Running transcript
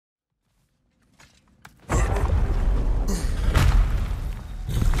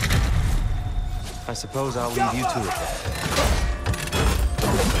I suppose I'll leave you to it then.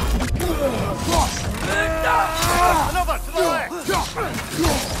 Another to the left!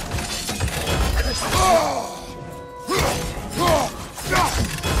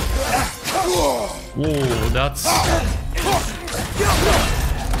 Whoa, that's...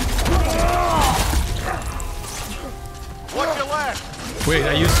 Watch your left! Wait,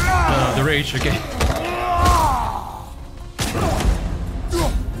 I used the rage, okay.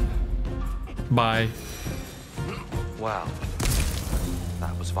 Bye. Wow.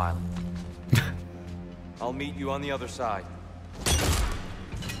 That was violent. I'll meet you on the other side.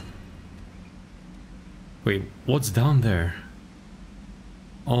 Wait, what's down there?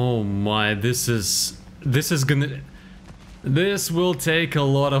 Oh my, this will take a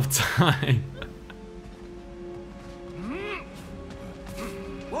lot of time.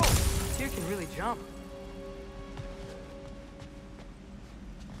 Whoa, deer can really jump.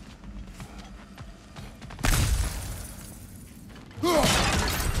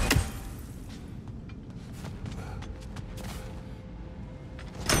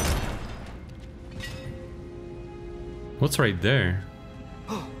 What's right there?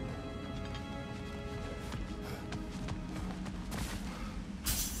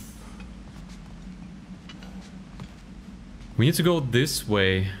 We need to go this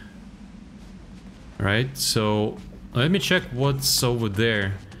way. Right, so let me check what's over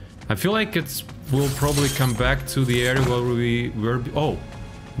there. I feel like it will probably come back to the area where we were. Oh,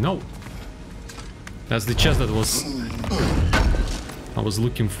 no. That's the chest that I was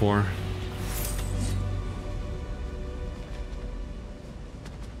looking for.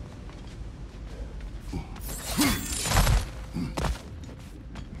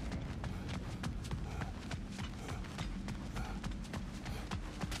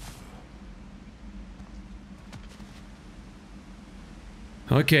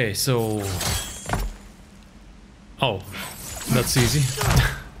 Okay, so... Oh, that's easy.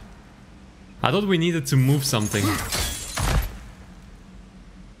 I thought we needed to move something.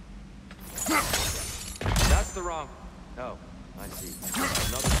 That's the wrong... Oh, I see.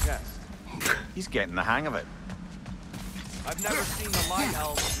 Another chest. He's getting the hang of it. I've never seen the light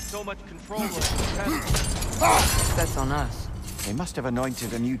elves with so much control over the temple. That's on us. They must have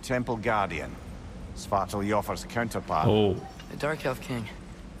anointed a new temple guardian. Svartal Jofr's counterpart. Oh. The Dark Elf King.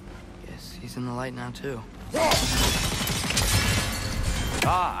 Yes, he's in the light now too.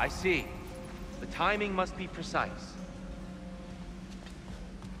 Ah, I see. The timing must be precise.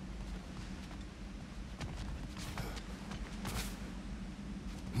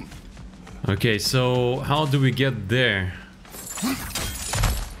 Okay, so how do we get there?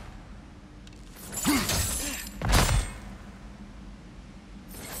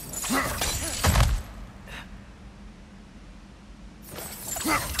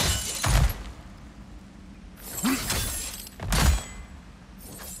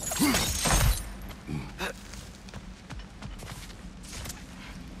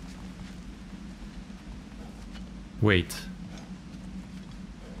 Wait.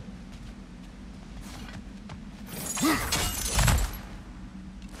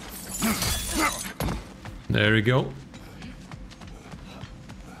 There we go.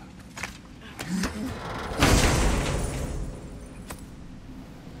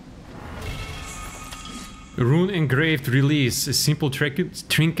 Rune engraved release, a simple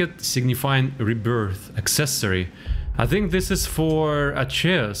trinket signifying rebirth. Accessory. I think this is for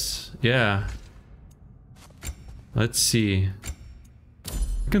Atreus. Yeah. Let's see.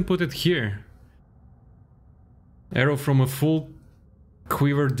 We can put it here. Arrow from a full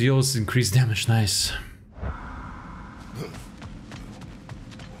quiver deals increased damage. Nice.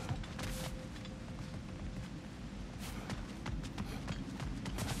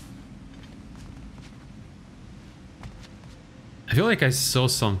 I feel like I saw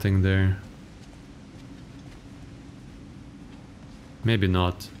something there. Maybe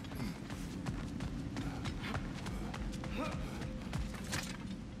not.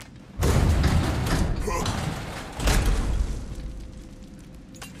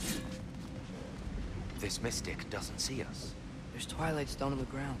 This mystic doesn't see us. There's twilight stone on the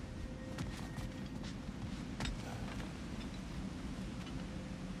ground.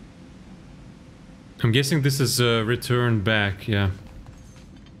 I'm guessing this is a return back, yeah.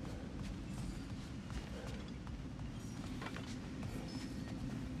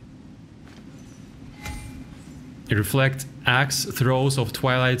 Reflect axe throws of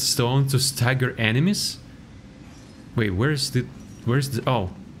twilight stone to stagger enemies? Wait, where's the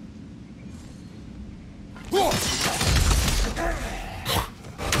oh.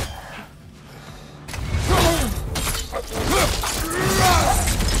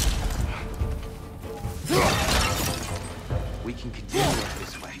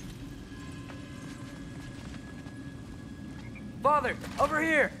 Father, over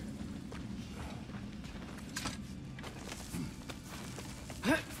here.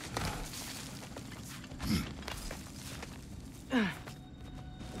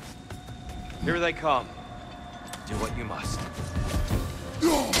 Here they come. Do what you must.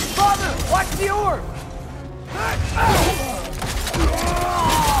 Father, watch the orb.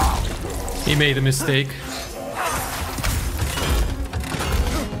 He made a mistake.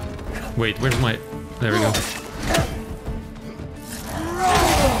 Wait, where's my... There we go.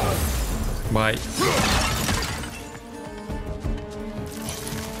 Bye.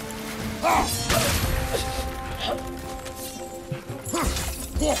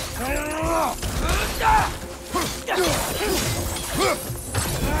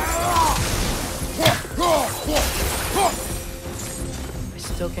 I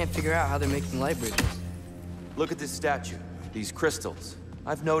still can't figure out how they're making light bridges. Look at this statue. These crystals.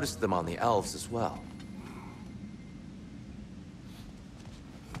 I've noticed them on the elves as well.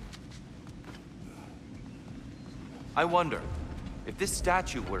 I wonder, if this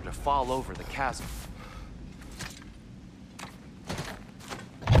statue were to fall over the chasm...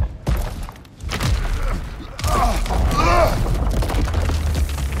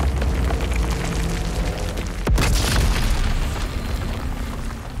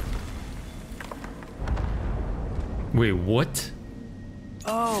 Wait, what?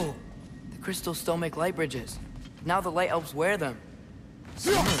 Oh, the crystals still make light bridges. Now the light elves wear them.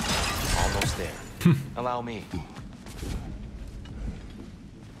 Almost there. Allow me.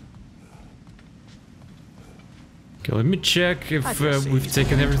 Okay, let me check if Just say we've he's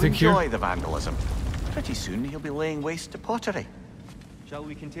taken beginning to everything here. enjoy the vandalism. Pretty soon he'll be laying waste to pottery. Shall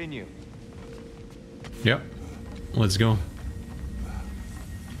we continue? Yep. Let's go.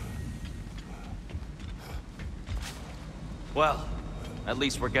 Well, at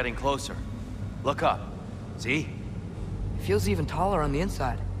least we're getting closer. Look up. See? It feels even taller on the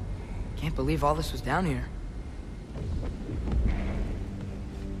inside. Can't believe all this was down here.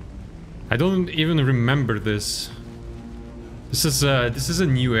 I don't even remember this. This is a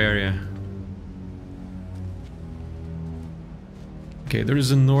new area. Okay, there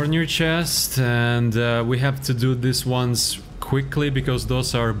is a Nornir chest, and we have to do this ones quickly because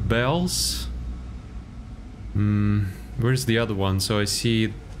those are bells. Where's the other one? So I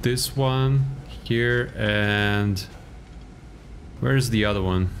see this one here, and where's the other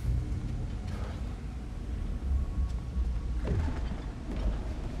one?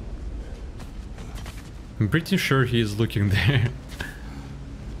 I'm pretty sure he's looking there.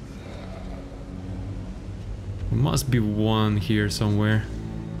 There must be one here somewhere.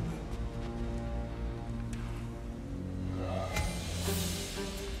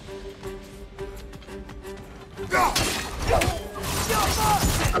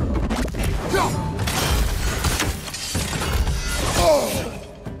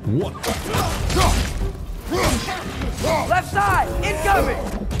 What? Left side, incoming!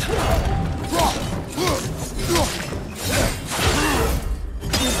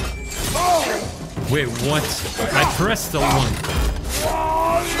 Wait, what? I pressed L1.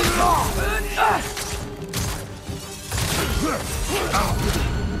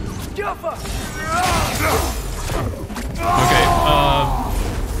 Okay,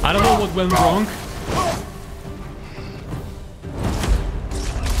 I don't know what went wrong.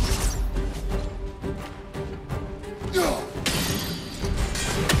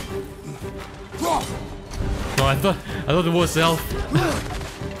 No, I thought it was elf.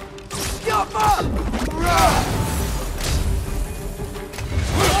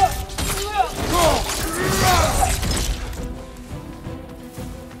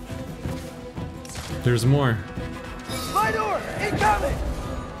 There's more. My door, incoming!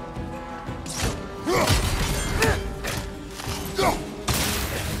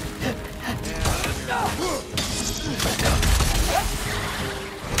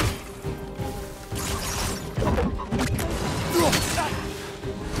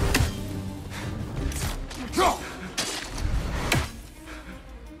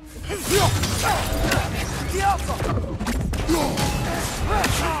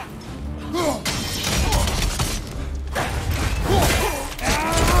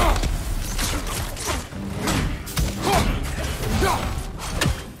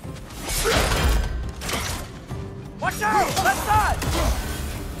 Watch out! Left side!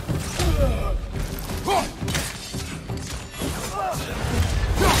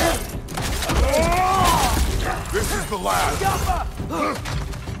 This is the last.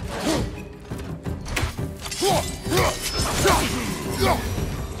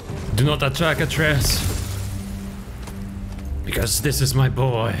 Do not attack Atreus. Because this is my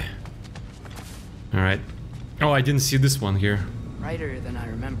boy. Alright. Oh, I didn't see this one here. Right tighter than I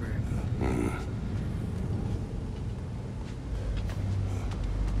remember.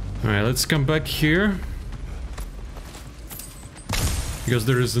 Alright, let's come back here. Because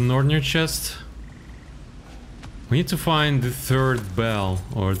there is a Northern chest. We need to find the third bell,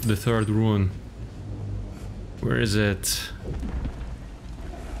 or the third rune. Where is it?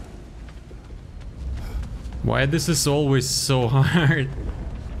 Why this is always so hard?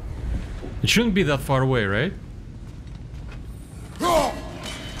 It shouldn't be that far away, right?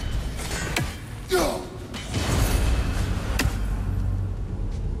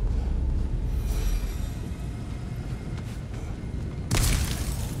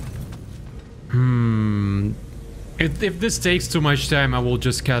 If this takes too much time, I will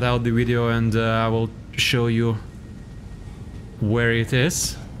just cut out the video and I will show you where it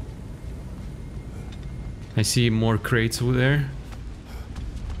is. I see more crates over there.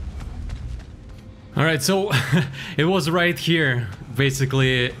 Alright, so it was right here.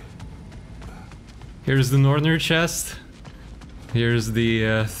 Basically, here's the Northern chest. Here's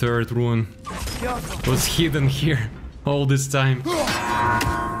the third rune. It was hidden here all this time.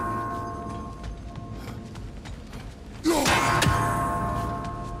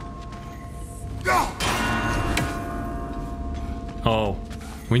 Oh,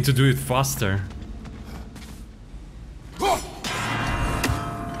 we need to do it faster.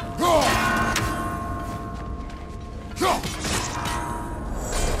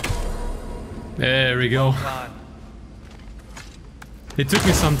 There we go. It took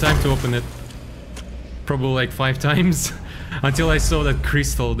me some time to open it. Probably like 5 times until I saw that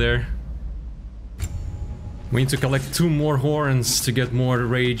crystal there. We need to collect 2 more horns to get more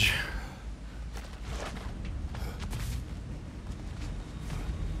rage.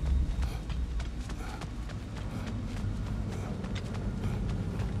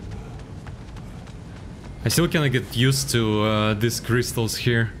 I still cannot get used to these crystals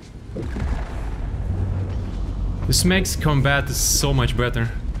here. This makes combat so much better.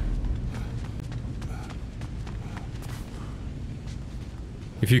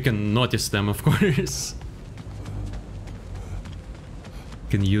 If you can notice them, of course. You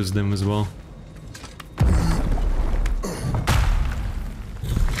can use them as well.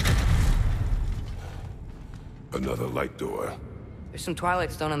 Another light door. There's some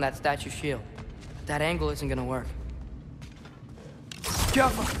Twilight Stone on that statue's shield. That angle isn't gonna work.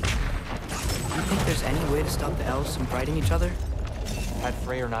 Careful! You think there's any way to stop the elves from fighting each other? Had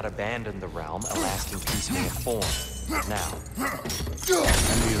Freyr not abandoned the realm, a lasting peace may have formed. Now.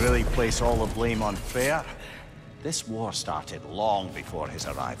 And we really place all the blame on Freyr? This war started long before his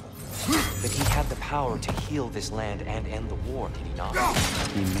arrival. But he had the power to heal this land and end the war, did he not?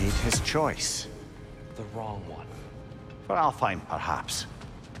 He made his choice. The wrong one. For Alfheim, perhaps.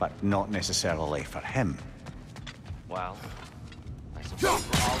 But not necessarily for him. Well, I suppose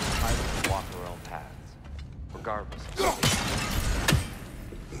we're all entitled to walk our own paths. Regardless.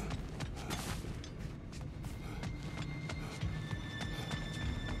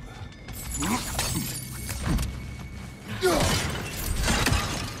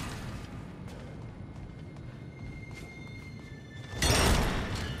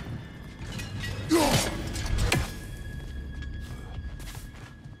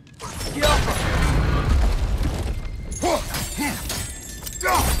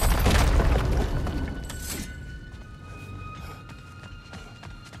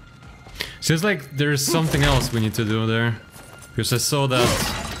 Seems like there's something else we need to do there. Because I saw that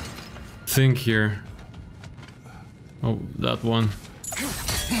thing here. Oh, that one.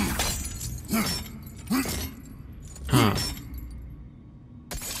 Huh.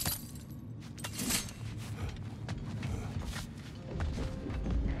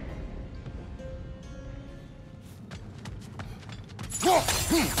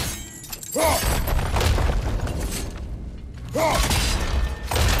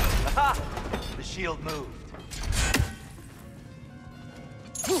 The shield moved.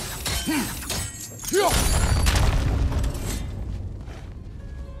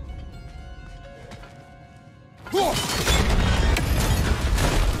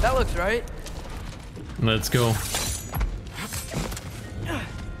 That looks right. Let's go.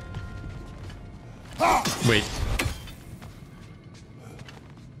 Wait.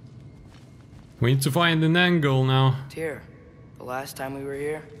 We need to find an angle now. Tyr, the last time we were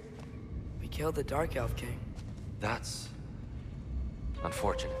here, we killed the Dark Elf King. That's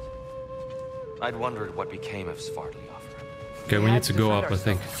unfortunate. I'd wondered what became of Svartalfheim. Okay, we need to go up, I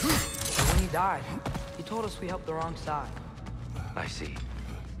think. And when he died, he told us we helped the wrong side. I see.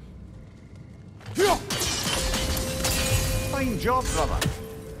 Fine job, brother.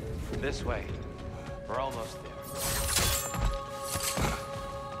 This way. We're almost there.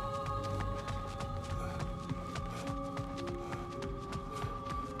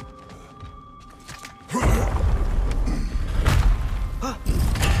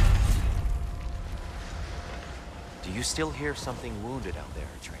 still hear something wounded out there,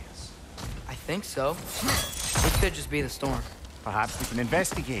 Atreus? I think so. It could just be the storm. Perhaps we can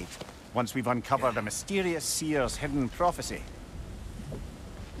investigate once we've uncovered a mysterious seer's hidden prophecy.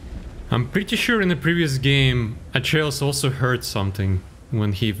 I'm pretty sure in the previous game, Atreus also heard something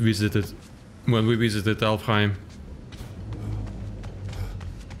when we visited Alfheim.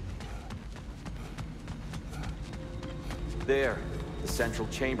 There, the central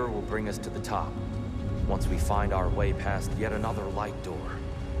chamber will bring us to the top. Once we find our way past yet another light door.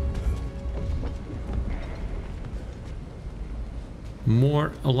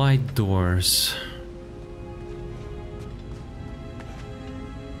 More light doors.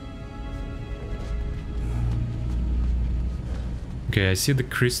 Okay, I see the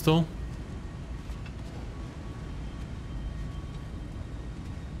crystal.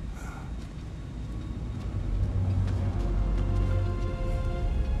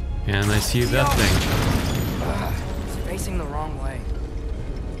 And I see that thing. It's facing the wrong way.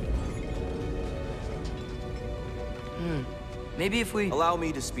 Maybe if we... Allow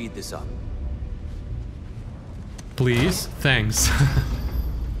me to speed this up. Please, thanks.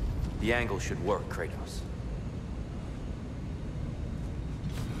 The angle should work, Kratos.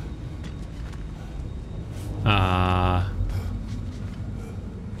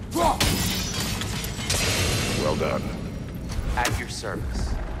 Well done. At your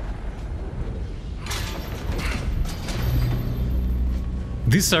service.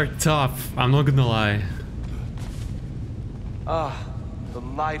 These are tough, I'm not gonna lie. Ah, the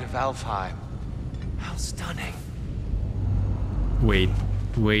light of Alfheim. How stunning. Wait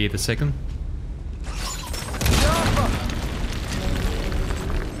a second.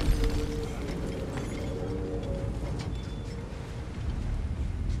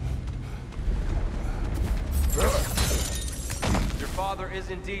 Your father is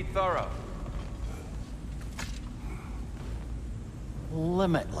indeed thorough.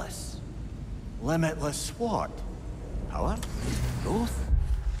 Limitless. Limitless what? Power? Growth?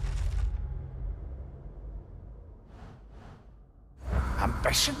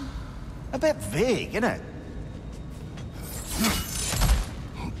 Ambition? A bit vague, isn't it?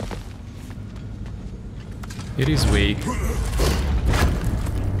 It is vague.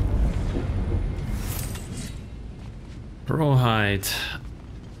 Rawhide.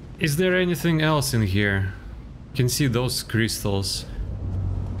 Is there anything else in here? You can see those crystals.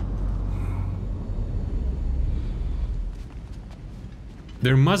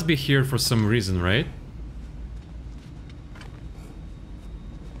 There must be here for some reason, right?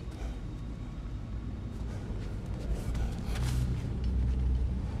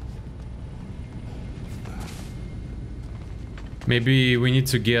 Maybe we need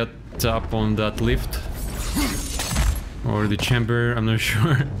to get up on that lift. Or the chamber, I'm not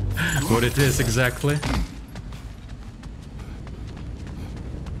sure what it is exactly.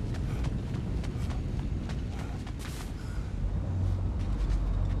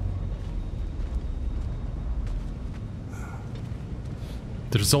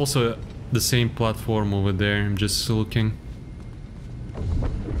 There's also the same platform over there, I'm just looking.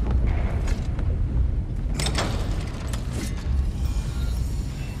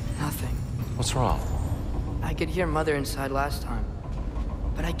 Nothing. What's wrong? I could hear Mother inside last time,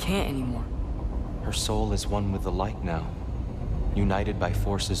 but I can't anymore. Her soul is one with the light now, united by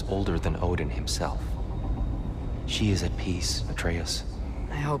forces older than Odin himself. She is at peace, Atreus.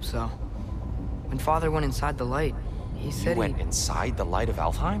 I hope so. When Father went inside the light, he said You went inside the light of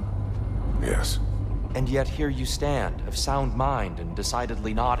Alfheim? Yes. And yet here you stand, of sound mind and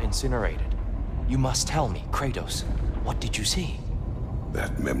decidedly not incinerated. You must tell me, Kratos, what did you see?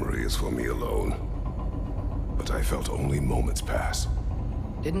 That memory is for me alone. But I felt only moments pass.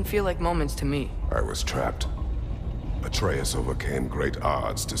 Didn't feel like moments to me. I was trapped. Atreus overcame great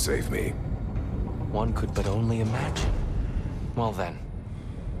odds to save me. One could but only imagine. Well then,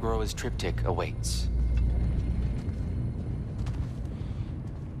 Groa's triptych awaits.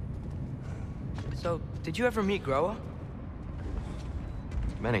 So, did you ever meet Groa?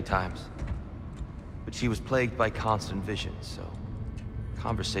 Many times. But she was plagued by constant visions, so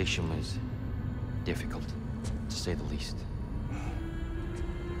conversation was difficult, to say the least.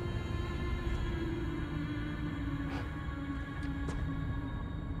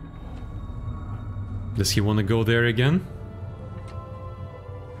 Does he want to go there again?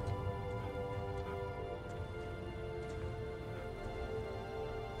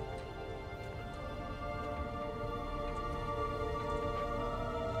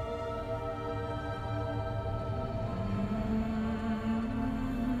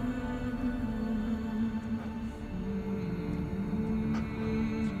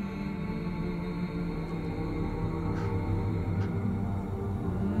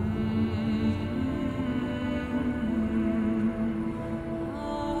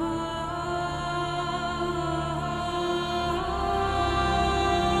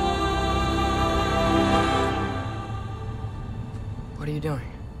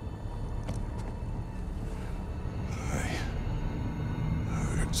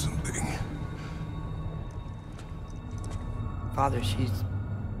 Father,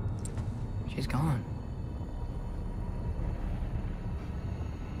 she's gone.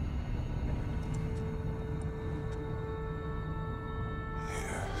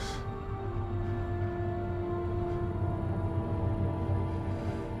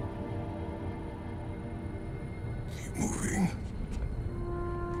 Moving.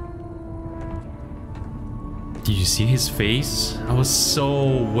 Did you see his face? That was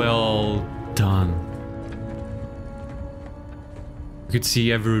so well done. You could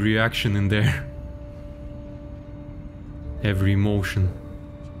see every reaction in there. Every emotion.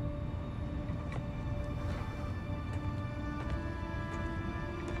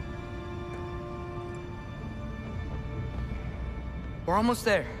 We're almost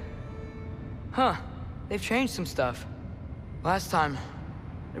there. Huh. They've changed some stuff. Last time,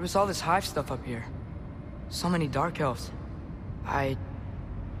 there was all this hive stuff up here. So many dark elves.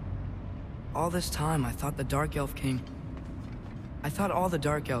 All this time, I thought the Dark Elf King... I thought all the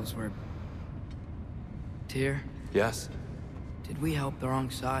Dark Elves were... Tyr, Yes? did we help the wrong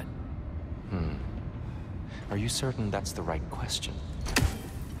side? Are you certain that's the right question?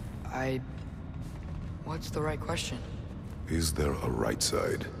 What's the right question? Is there a right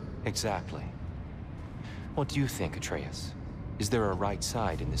side? Exactly. What do you think, Atreus? Is there a right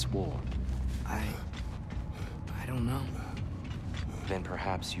side in this war? I don't know. Then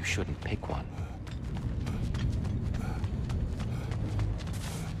perhaps you shouldn't pick one.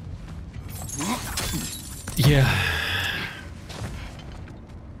 Yeah.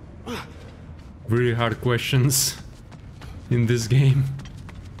 Really hard questions in this game.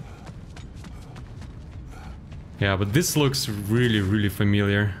 Yeah, but this looks really, really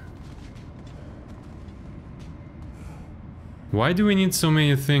familiar. Why do we need so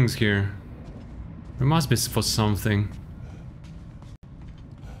many things here? There must be for something.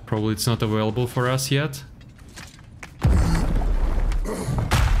 Probably it's not available for us yet.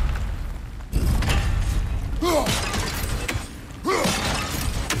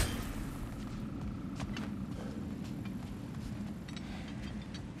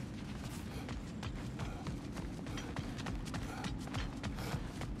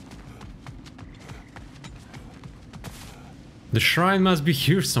 The shrine must be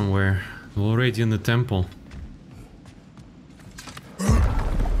here somewhere, already in the temple.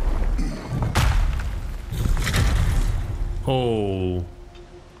 Oh,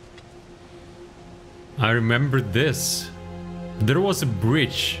 I remember this. There was a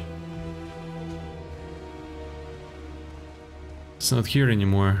bridge. It's not here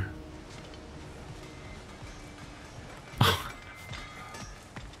anymore.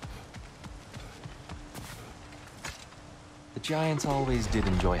 The giants always did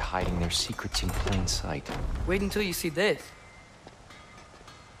enjoy hiding their secrets in plain sight. Wait until you see this.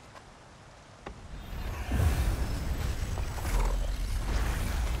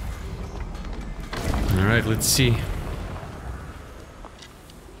 Alright, let's see.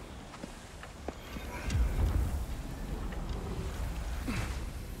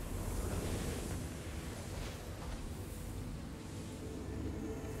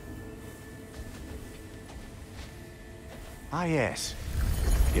 Ah, yes.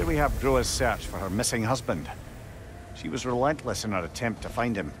 Here we have Groa's search for her missing husband. She was relentless in her attempt to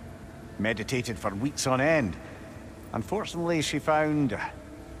find him. Meditated for weeks on end. Unfortunately, she found...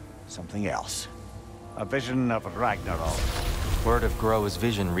 something else. A vision of Ragnarok. Word of Groa's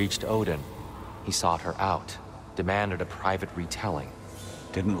vision reached Odin. He sought her out, demanded a private retelling.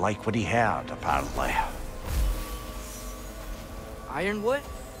 Didn't like what he heard, apparently. Ironwood?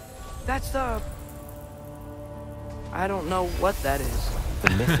 That's the... I don't know what that is.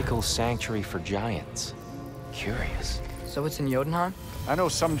 The mythical sanctuary for giants. Curious. So it's in Jotunheim? I know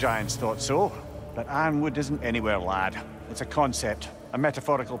some giants thought so, but Ironwood isn't anywhere, lad. It's a concept, a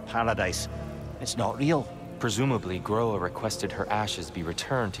metaphorical paradise. It's not real. Presumably, Groa requested her ashes be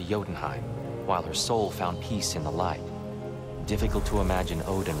returned to Jotunheim, while her soul found peace in the light. Difficult to imagine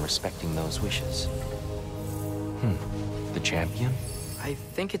Odin respecting those wishes. The champion? I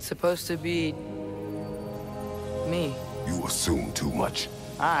think it's supposed to be... me. You assume too much.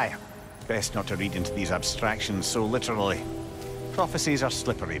 Aye. Best not to read into these abstractions so literally. Prophecies are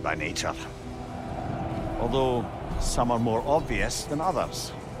slippery by nature. Although, some are more obvious than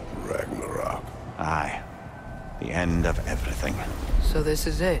others. Ragnarok. Aye. The end of everything. So this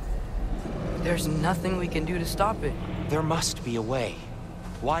is it. There's nothing we can do to stop it. There must be a way.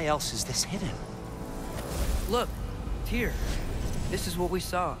 Why else is this hidden? Look, Tyr. This is what we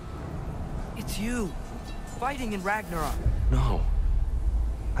saw. It's you, fighting in Ragnarok. No.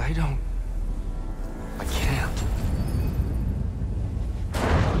 I can't.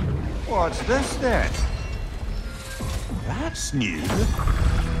 What's this then? That's new.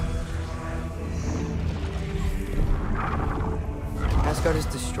 Asgard is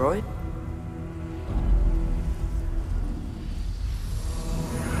destroyed?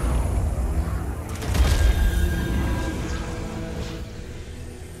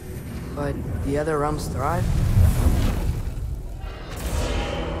 But the other realms thrive?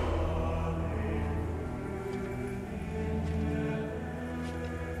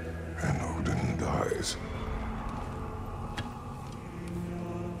 And Odin dies.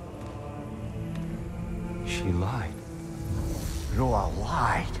 She lied. Groa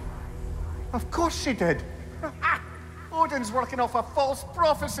lied. Of course she did. Odin's working off a false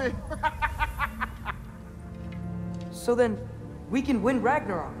prophecy. So then, we can win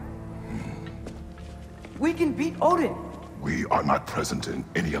Ragnarok. We can beat Odin. We are not present in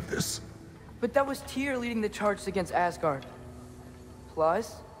any of this. But that was Tyr leading the charge against Asgard.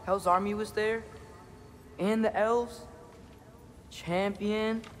 Plus, Hell's army was there. And the elves.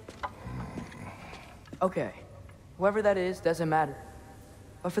 Champion. Okay, whoever that is doesn't matter.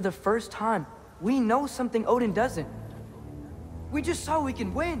 But for the first time, we know something Odin doesn't. We just saw we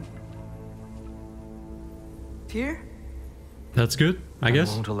can win. Tyr? That's good, I guess.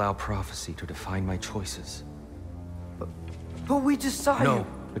 I won't allow prophecy to define my choices. But we just saw you. No,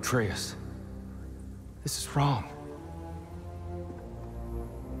 Atreus. This is wrong.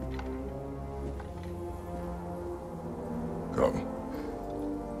 Come.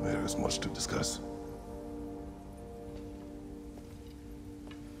 There is much to discuss.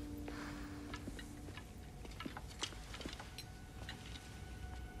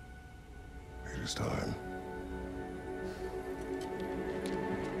 It is time.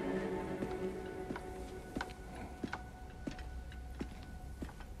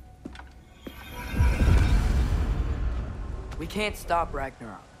 We can't stop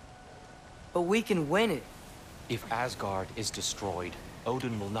Ragnarok. But we can win it. If Asgard is destroyed,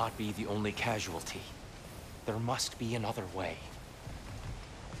 Odin will not be the only casualty. There must be another way.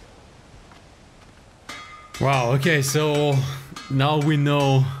 Wow, okay, so now we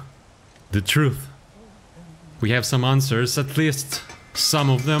know the truth. We have some answers, at least some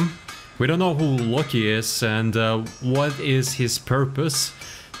of them. We don't know who Loki is and what is his purpose.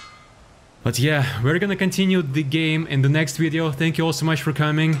 But yeah, we're gonna continue the game in the next video. Thank you all so much for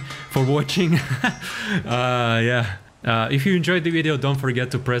coming, for watching. If you enjoyed the video, don't forget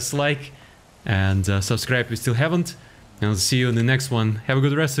to press like and subscribe if you still haven't. And I'll see you in the next one. Have a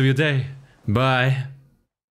good rest of your day. Bye.